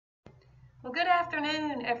Well, good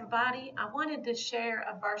afternoon, everybody. I wanted to share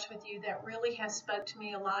a verse with you that really has spoke to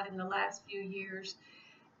me a lot in the last few years.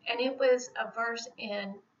 And it was a verse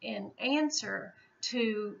in answer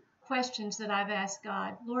to questions that I've asked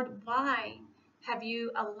God. Lord, why have you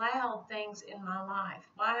allowed things in my life?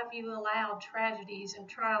 Why have you allowed tragedies and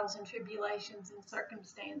trials and tribulations and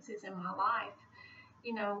circumstances in my life?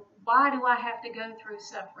 Why do I have to go through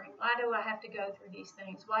suffering? Why do I have to go through these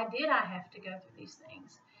things? Why did I have to go through these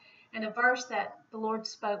things? And a verse that the Lord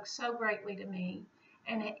spoke so greatly to me,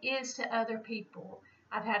 and it is to other people.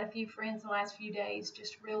 I've had a few friends the last few days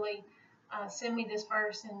just really send me this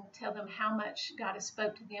verse and tell them how much God has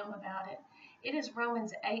spoke to them about it. It is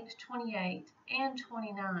Romans 8:28 and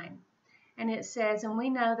 29. And it says, and we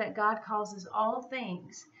know that God causes all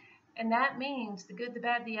things. And that means the good, the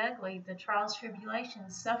bad, the ugly, the trials,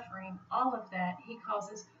 tribulations, suffering, all of that. He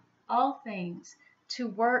causes all things to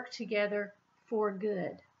work together for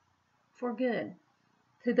good. For good.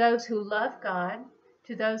 To those who love God,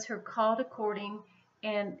 to those who are called according.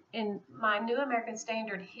 And in my New American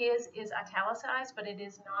Standard, his is italicized, but it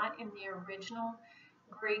is not in the original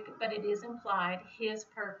Greek, but it is implied, his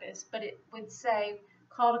purpose. But it would say,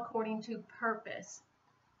 called according to purpose.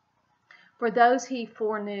 For those he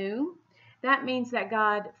foreknew, that means that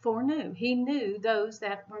God foreknew. He knew those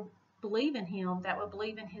that would believe in him, that would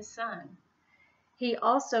believe in his son. He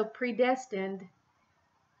also predestined,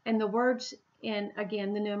 and the words in,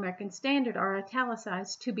 again, the New American Standard are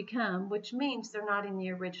italicized, to become, which means they're not in the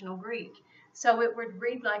original Greek. So it would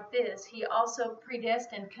read like this: he also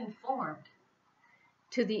predestined, conformed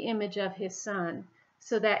to the image of his son,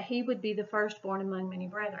 so that he would be the firstborn among many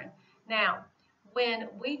brethren. Now, when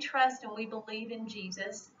we trust and we believe in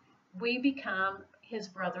Jesus, we become his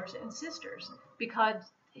brothers and sisters,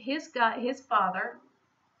 because his God, his Father,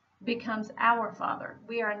 becomes our Father.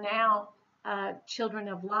 We are now children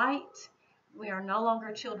of light. We are no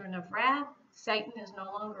longer children of wrath. Satan is no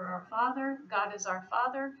longer our father. God is our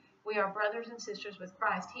Father. We are brothers and sisters with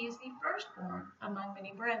Christ. He is the firstborn among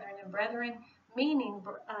many brethren, and brethren meaning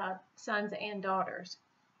sons and daughters.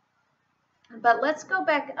 But let's go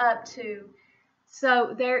back up to,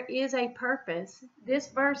 so there is a purpose. This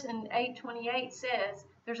verse in 8:28 says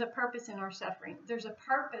there's a purpose in our suffering. There's a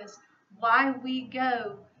purpose why we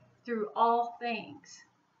go through all things.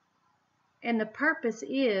 And the purpose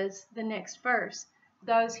is the next verse.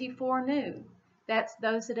 Those he foreknew. That's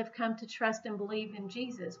those that have come to trust and believe in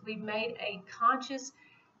Jesus. We've made a conscious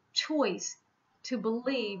choice to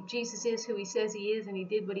believe Jesus is who he says he is, and he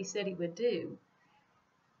did what he said he would do.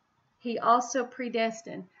 He also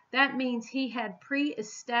predestined. That means he had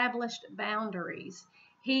pre-established boundaries.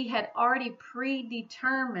 He had already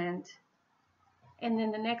predetermined, and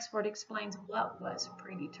then the next word explains what was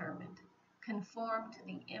predetermined. Conformed to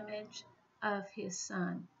the image of his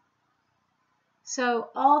son. So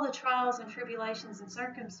all the trials and tribulations and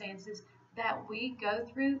circumstances that we go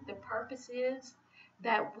through, the purpose is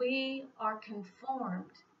that we are conformed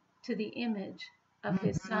to the image of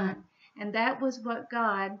his son. And that was what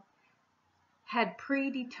God had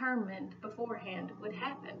predetermined beforehand would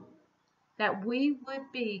happen, that we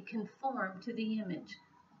would be conformed to the image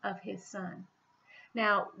of his son.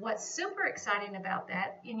 Now, what's super exciting about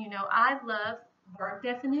that, and I love word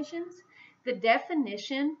definitions. The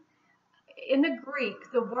definition in the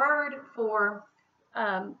Greek, the word for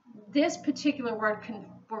this particular word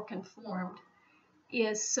for conformed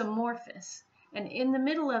is samorphous. And in the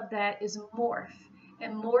middle of that is morph.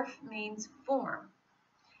 And morph means form.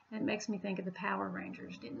 And it makes me think of the Power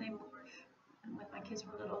Rangers. Didn't they morph? And when my kids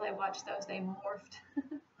were little, they watched those. They morphed.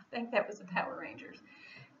 I think that was the Power Rangers.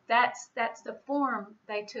 That's the form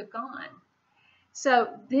they took on. So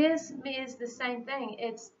this is the same thing.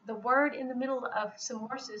 It's the word in the middle of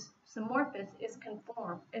samorphous is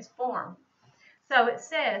conform, is form. So it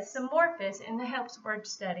says samorphous in the helps word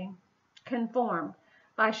study, conform,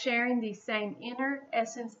 by sharing the same inner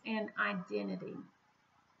essence and identity.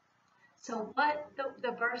 So what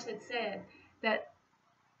the verse had said, that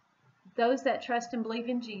those that trust and believe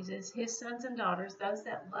in Jesus, his sons and daughters, those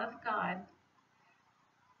that love God,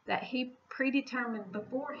 that he predetermined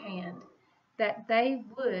beforehand that they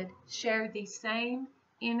would share the same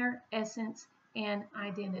inner essence and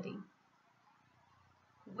identity.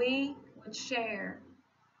 We would share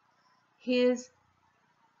his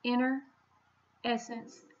inner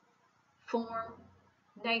essence, form,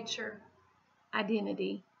 nature,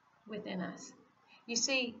 identity within us. You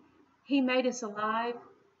see, he made us alive.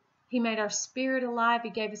 He made our spirit alive.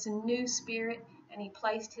 He gave us a new spirit, and he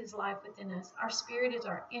placed his life within us. Our spirit is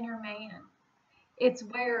our inner man. It's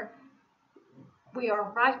where we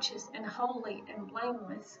are righteous and holy and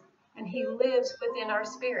blameless, and he lives within our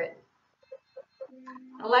spirit.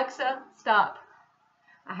 Alexa, stop.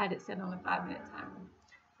 I had it set on a 5-minute timer.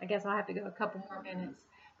 I guess I'll have to go a couple more minutes.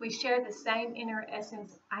 We share the same inner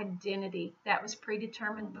essence identity that was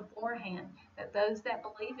predetermined beforehand, that those that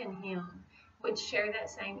believe in him would share that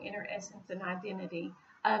same inner essence and identity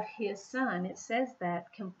of his son. It says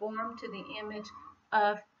that, conformed to the image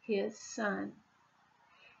of his son.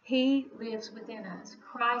 He lives within us.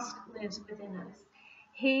 Christ lives within us.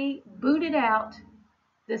 He booted out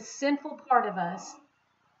the sinful part of us,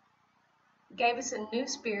 gave us a new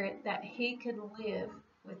spirit that he could live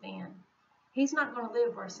within. He's not going to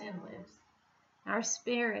live where sin lives. Our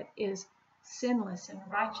spirit is sinless and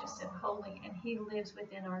righteous and holy, and he lives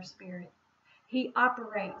within our spirit. He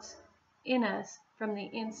operates in us from the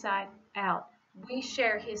inside out. We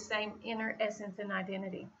share his same inner essence and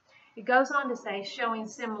identity. It goes on to say, showing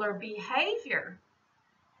similar behavior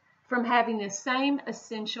from having the same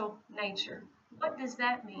essential nature. What does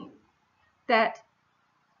that mean? That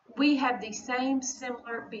we have the same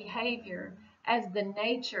similar behavior as the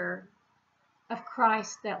nature of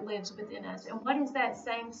Christ that lives within us. And what is that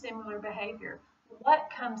same similar behavior? What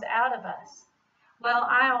comes out of us? Well,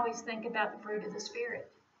 I always think about the fruit of the Spirit.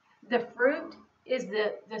 The fruit is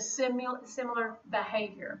the similar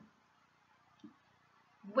behavior.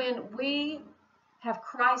 When we have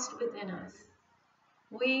Christ within us,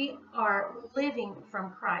 we are living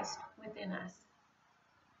from Christ within us.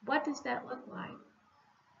 What does that look like?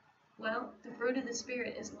 Well, the fruit of the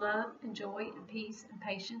Spirit is love and joy and peace and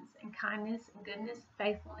patience and kindness and goodness,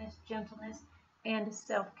 faithfulness, gentleness, and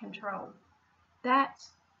self-control. That's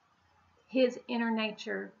his inner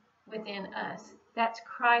nature within us. That's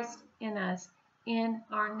Christ in us, in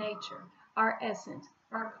our nature, our essence,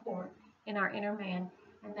 our core, in our inner man.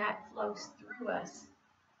 And that flows through us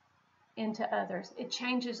into others. It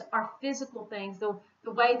changes our physical things,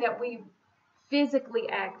 the way that we physically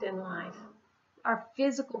act in life, our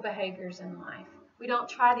physical behaviors in life. We don't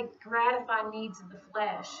try to gratify needs of the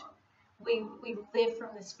flesh. We live from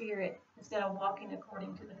the Spirit instead of walking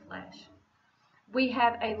according to the flesh. We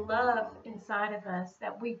have a love inside of us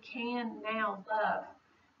that we can now love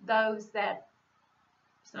those that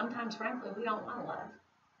sometimes, frankly, we don't want to love,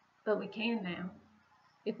 but we can now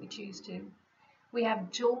if we choose to. We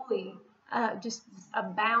have joy, just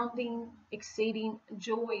abounding, exceeding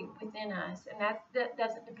joy within us. And that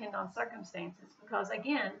doesn't depend on circumstances because,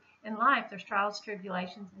 again, in life, there's trials,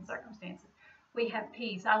 tribulations, and circumstances. We have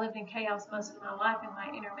peace. I lived in chaos most of my life, and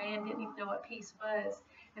my inner man didn't even know what peace was.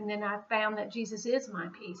 And then I found that Jesus is my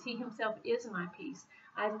peace. He himself is my peace.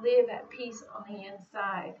 I live at peace on the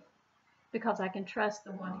inside because I can trust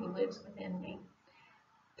the one who lives within me.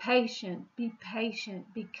 Patient, be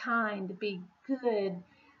kind, be good.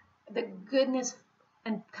 The goodness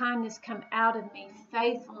and kindness come out of me.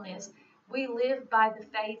 Faithfulness. We live by the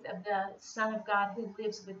faith of the Son of God who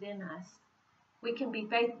lives within us. We can be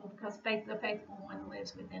faithful because the faithful one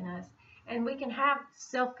lives within us. And we can have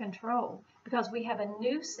self-control because we have a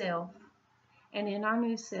new self. And in our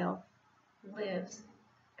new self lives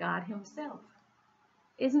God himself.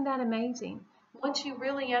 Isn't that amazing? Once you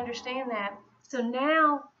really understand that. So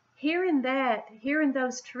now, hearing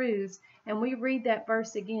those truths, and we read that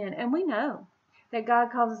verse again, and we know that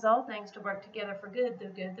God causes all things to work together for good, the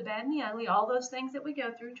good, the bad, and the ugly, all those things that we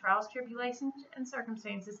go through, trials, tribulations, and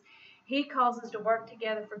circumstances, he causes to work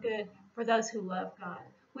together for good for those who love God.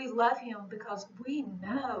 We love him because we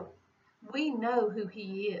know who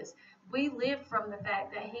he is. We live from the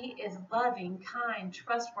fact that he is loving, kind,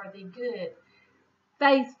 trustworthy, good,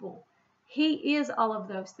 faithful. He is all of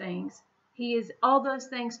those things. He is all those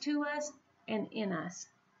things to us and in us.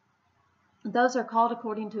 Those are called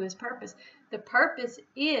according to his purpose. The purpose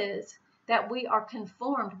is that we are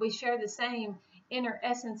conformed. We share the same inner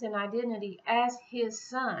essence and identity as his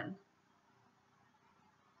son.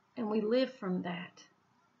 And we live from that.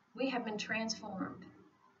 We have been transformed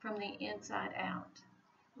from the inside out.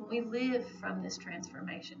 We live from this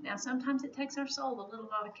transformation. Now, sometimes it takes our soul a little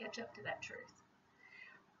while to catch up to that truth.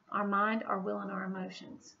 Our mind, our will, and our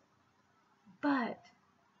emotions. But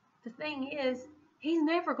the thing is, he's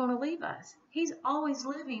never going to leave us. He's always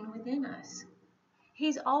living within us.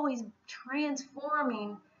 He's always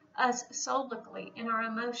transforming us soulically in our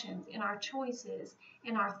emotions, in our choices,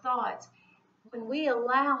 in our thoughts. When we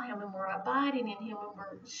allow him and we're abiding in him and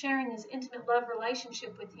we're sharing this intimate love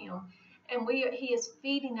relationship with him, and he is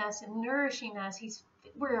feeding us and nourishing us,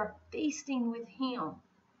 we're feasting with him,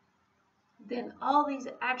 then all these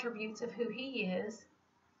attributes of who he is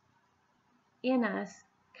in us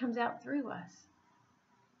comes out through us.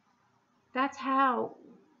 That's how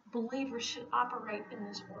believers should operate in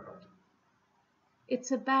this world.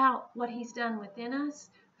 It's about what he's done within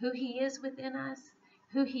us, who he is within us,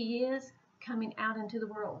 who he is coming out into the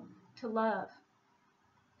world to love,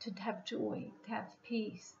 to have joy, to have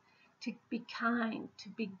peace, to be kind, to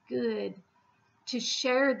be good, to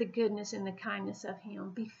share the goodness and the kindness of him,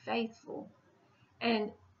 be faithful,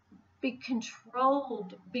 and be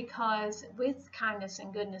controlled, because with kindness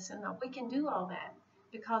and goodness and love, we can do all that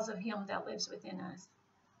because of him that lives within us.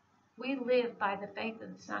 We live by the faith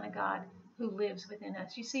of the Son of God who lives within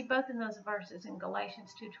us. You see both in those verses in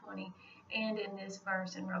Galatians 2:20 and in this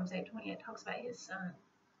verse in Romans 8:20, it talks about his son.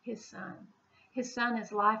 His son. His son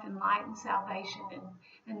is life and light and salvation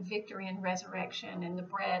and victory and resurrection and the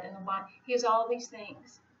bread and the wine. He is all these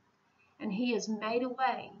things. And he has made a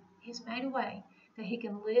way. He's made a way that he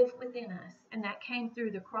can live within us. And that came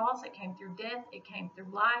through the cross. It came through death. It came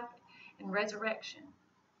through life and resurrection.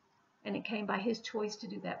 And it came by his choice to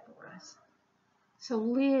do that for us. So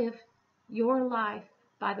live your life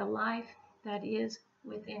by the life that is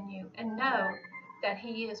within you. And know that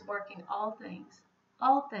he is working all things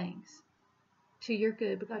to your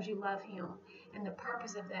good because you love him. And the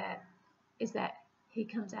purpose of that is that he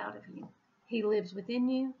comes out of you. He lives within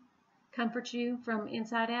you, comforts you from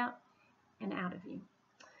inside out and out of you.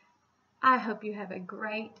 I hope you have a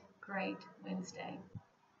great, great Wednesday.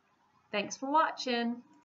 Thanks for watching.